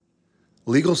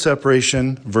Legal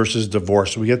separation versus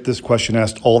divorce. We get this question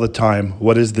asked all the time.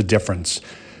 What is the difference?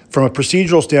 From a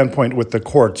procedural standpoint with the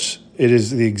courts, it is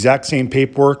the exact same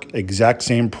paperwork, exact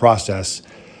same process.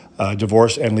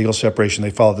 Divorce and legal separation,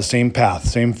 they follow the same path,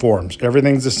 same forms.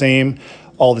 Everything's the same.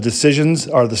 All the decisions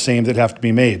are the same that have to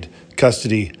be made.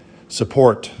 Custody,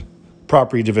 support,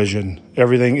 property division,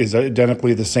 everything is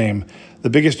identically the same. The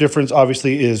biggest difference,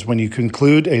 obviously, is when you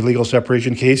conclude a legal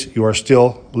separation case, you are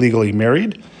still legally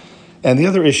married. And the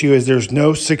other issue is there's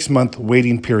no 6-month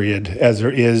waiting period as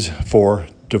there is for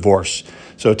divorce.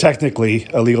 So technically,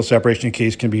 a legal separation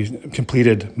case can be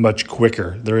completed much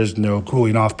quicker. There is no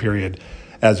cooling off period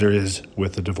as there is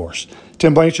with the divorce.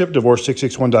 Tim Blankenship,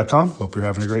 divorce661.com. Hope you're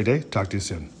having a great day. Talk to you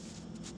soon.